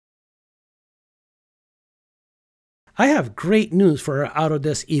I have great news for our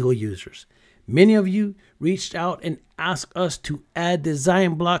Autodesk Eagle users. Many of you reached out and asked us to add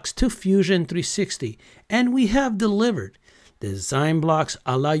design blocks to Fusion 360, and we have delivered. Design blocks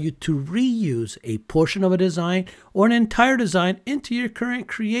allow you to reuse a portion of a design or an entire design into your current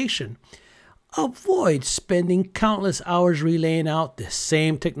creation. Avoid spending countless hours relaying out the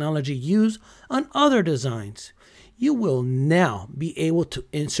same technology used on other designs. You will now be able to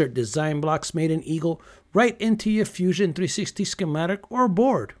insert design blocks made in Eagle right into your Fusion 360 schematic or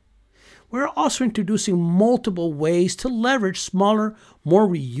board. We're also introducing multiple ways to leverage smaller, more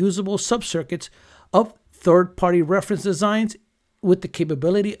reusable subcircuits of third-party reference designs with the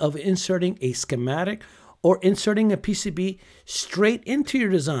capability of inserting a schematic or inserting a PCB straight into your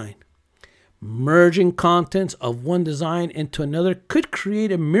design. Merging contents of one design into another could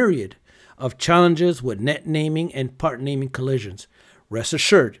create a myriad of challenges with net naming and part naming collisions. Rest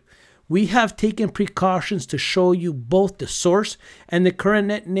assured, we have taken precautions to show you both the source and the current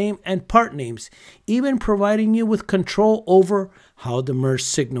net name and part names, even providing you with control over how to merge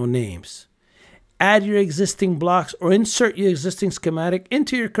signal names. Add your existing blocks or insert your existing schematic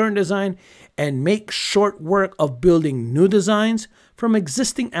into your current design and make short work of building new designs from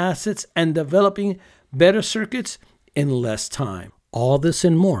existing assets and developing better circuits in less time. All this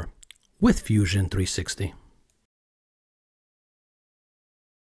and more with Fusion 360.